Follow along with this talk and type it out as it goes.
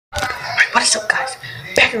What's up, guys?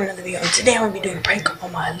 Back in another video, and today I'm gonna be doing a prank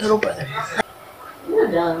on my little brother. You're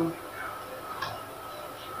dumb.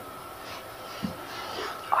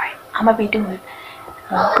 Alright, I'm gonna be doing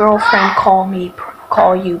a girlfriend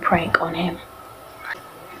call you prank on him.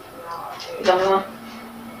 You got me one?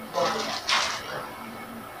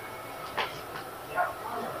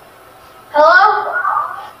 Hello?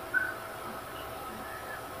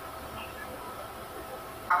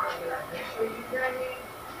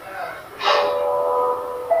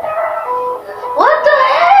 What the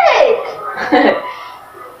heck?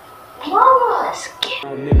 Mama,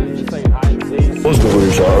 What's good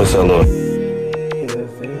with y'all? What's up, Lord?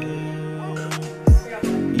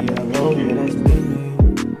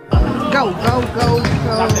 Go.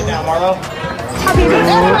 Knock that down, Marlo.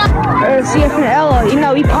 CF and Ella, you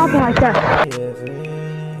know, he popping like that.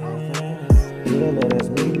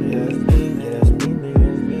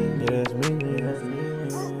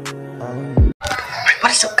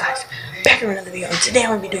 What's up, guys? Back in another video, and today I'm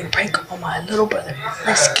gonna be doing a prank on my little brother.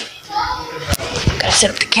 Let's get it. Gotta set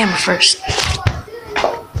up the camera first.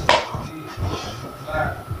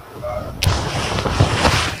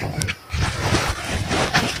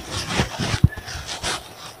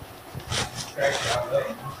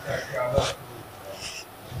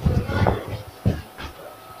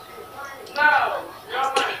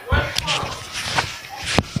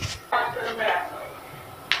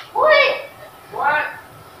 what?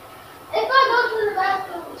 If I go to the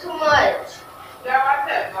bathroom too much.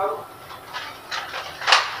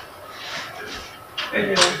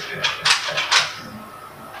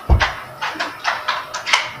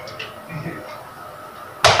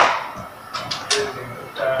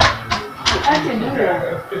 I can do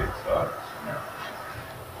that.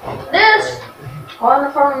 This, Go on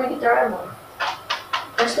the phone and make it the right one.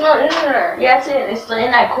 it's not in there. Yeah, it's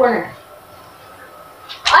in that corner.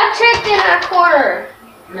 I checked in that corner.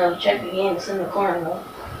 No, check again. It's in the corner, though.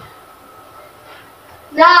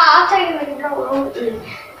 Nah, I'm taking the controller with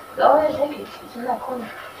me. Go ahead, take it. It's in that corner.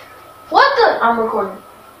 What the? I'm recording.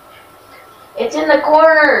 It's in the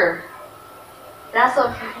corner. That's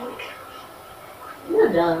a prank.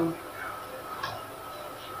 You're dumb.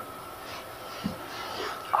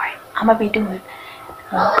 Alright, I'm gonna be doing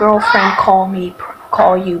a girlfriend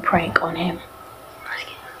call you prank on him. Let's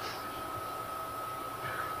get it.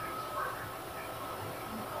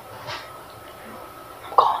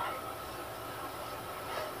 I'm calling him.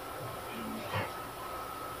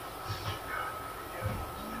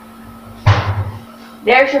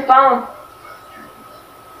 There's your phone.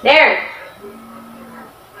 There.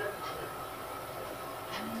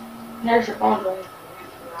 There's your phone, buddy.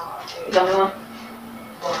 You got me one?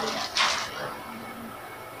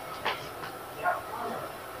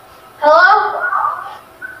 Hello?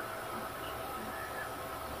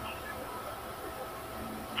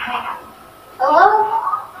 Hello?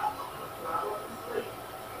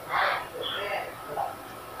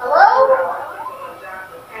 Hello?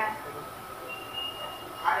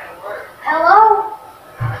 Hello?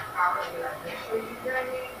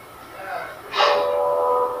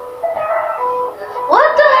 What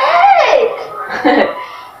the heck?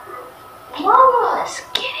 Mama, Let's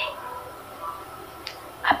get it.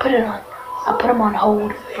 I put him on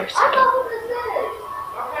hold for a I second. know what this is.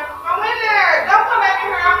 Come in there. Don't come back in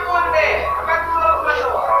here. I'm going to bed. I'm about to close my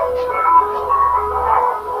door.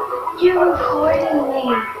 You're recording me.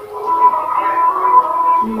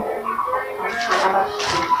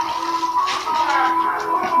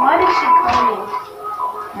 Why did she call me?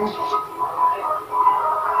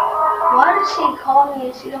 Why did she call me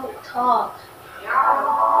if she don't talk?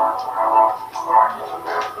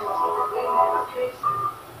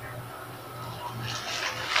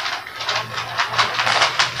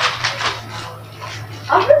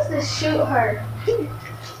 I'm supposed to shoot her.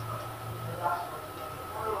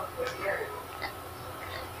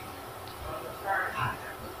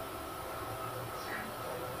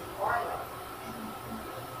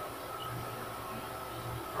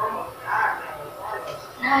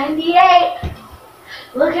 $98.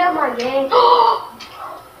 Look at my game.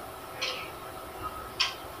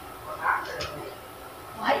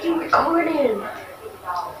 Why are you recording?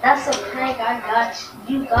 That's a prank. I got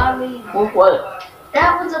you. You got me. With what?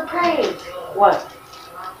 That was a prank. What?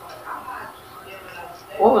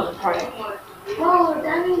 What was the prank? Bro,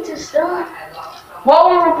 that means to stop. What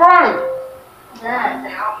was the prank? That.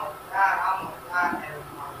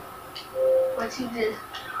 What you just.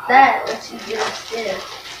 That. What you just did.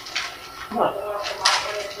 What?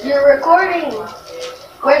 You're recording.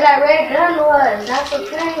 Where that red gun was. That's a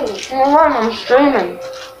prank. Hold on, I'm streaming.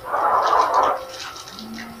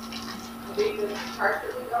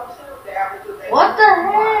 What the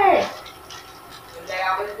heck? They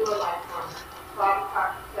always do it like from 12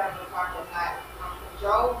 o'clock to 7 o'clock at night. Uncle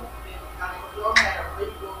Joe had a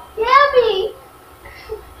ritual. Gabby!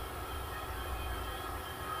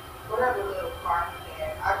 Whatever little car he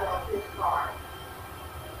had, I bought his car.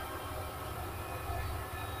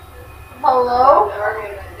 Hello? Earlier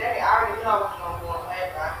in the day, I already knew I was going to go away,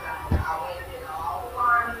 but I went and did all the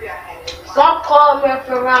laundry. I had it. Stop calling me if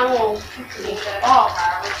you're around when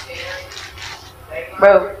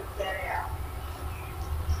Bro.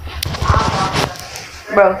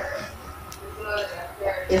 Bro.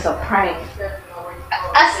 It's a prank.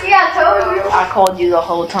 I see, I told you. I called you the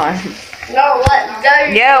whole time. No, what?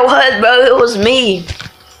 Yeah, it was, bro. It was me.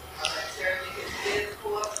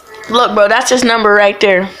 Look, bro, that's his number right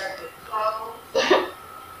there.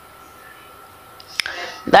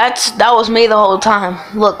 That was me the whole time.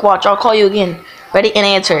 Look, watch. I'll call you again. Ready? And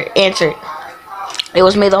answer it. Answer it. It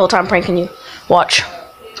was me the whole time pranking you. Watch.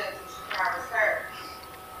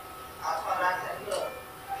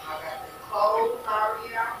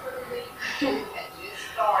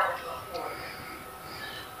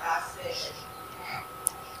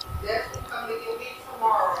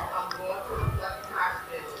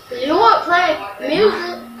 You want to play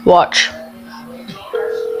music? Watch.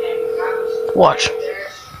 Watch.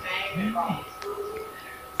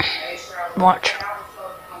 Watch.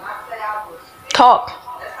 Talk.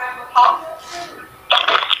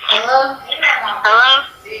 Hello?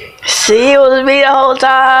 See, it was me the whole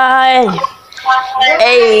time.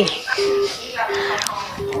 Hey.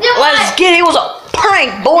 Let's get it. It was a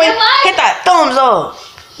prank, boy. Hit that thumbs up.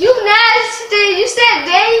 You nasty. You said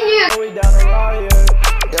Daniel. We down the road, yeah.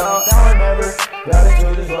 Don't remember. Gotta do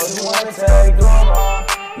this road you wanna take. Do 'em all.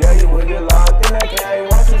 Yeah, you will get locked in that cave.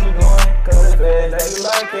 Watch what you doing. Cause the feds, they be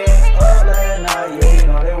lurking. Up late at night, yeah, you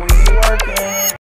know that we be working.